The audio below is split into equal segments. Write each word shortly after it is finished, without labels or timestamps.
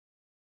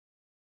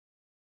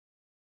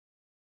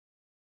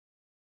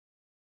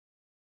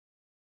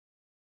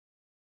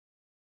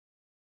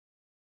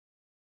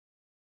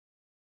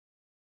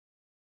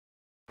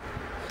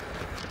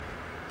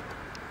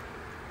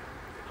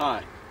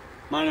Hi,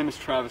 my name is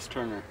Travis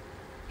Turner.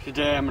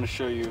 Today I'm going to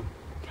show you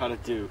how to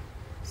do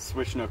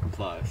switch no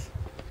complies.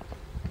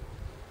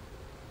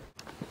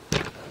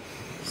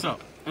 So,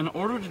 in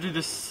order to do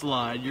this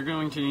slide, you're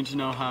going to need to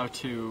know how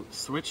to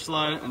switch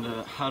slide and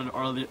how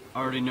to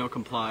already no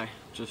comply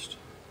just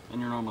in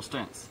your normal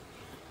stance.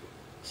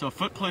 So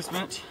foot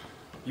placement,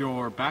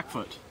 your back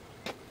foot,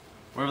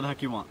 wherever the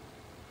heck you want,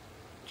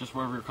 just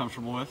wherever you're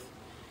comfortable with,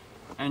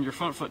 and your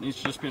front foot needs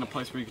to just be in a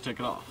place where you can take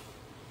it off.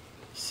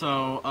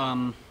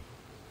 So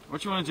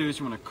what you want to do is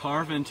you want to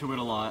carve into it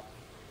a lot,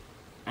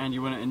 and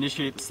you want to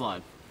initiate the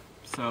slide.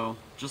 So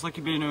just like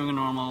you'd be doing a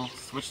normal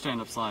switch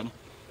stand-up slide,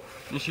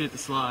 initiate the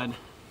slide,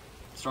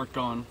 start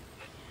going,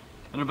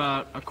 and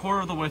about a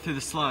quarter of the way through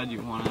the slide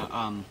you want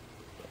to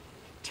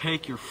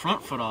take your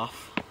front foot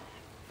off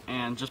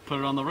and just put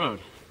it on the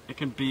road. It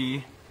can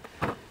be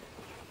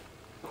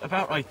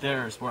about right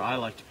there is where I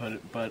like to put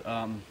it, but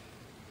I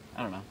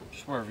don't know,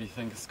 just wherever you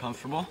think is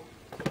comfortable.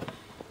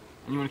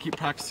 And you want to keep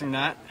practicing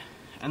that,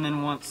 and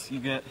then once you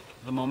get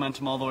the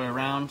momentum all the way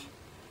around,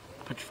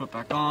 put your foot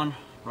back on,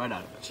 right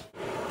out of it.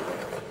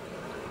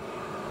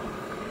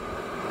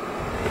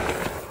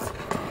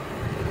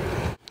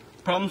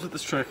 Problems with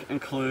this trick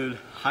include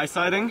high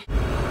siding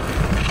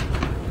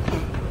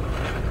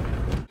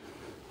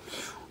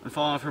and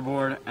falling off your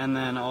board, and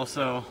then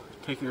also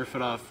taking your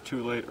foot off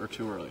too late or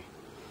too early.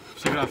 If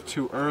you take it off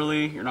too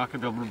early, you're not going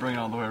to be able to bring it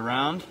all the way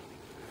around.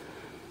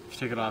 If you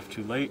take it off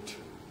too late,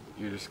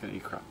 you're just going to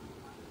eat crap.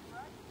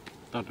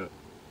 Don't do it.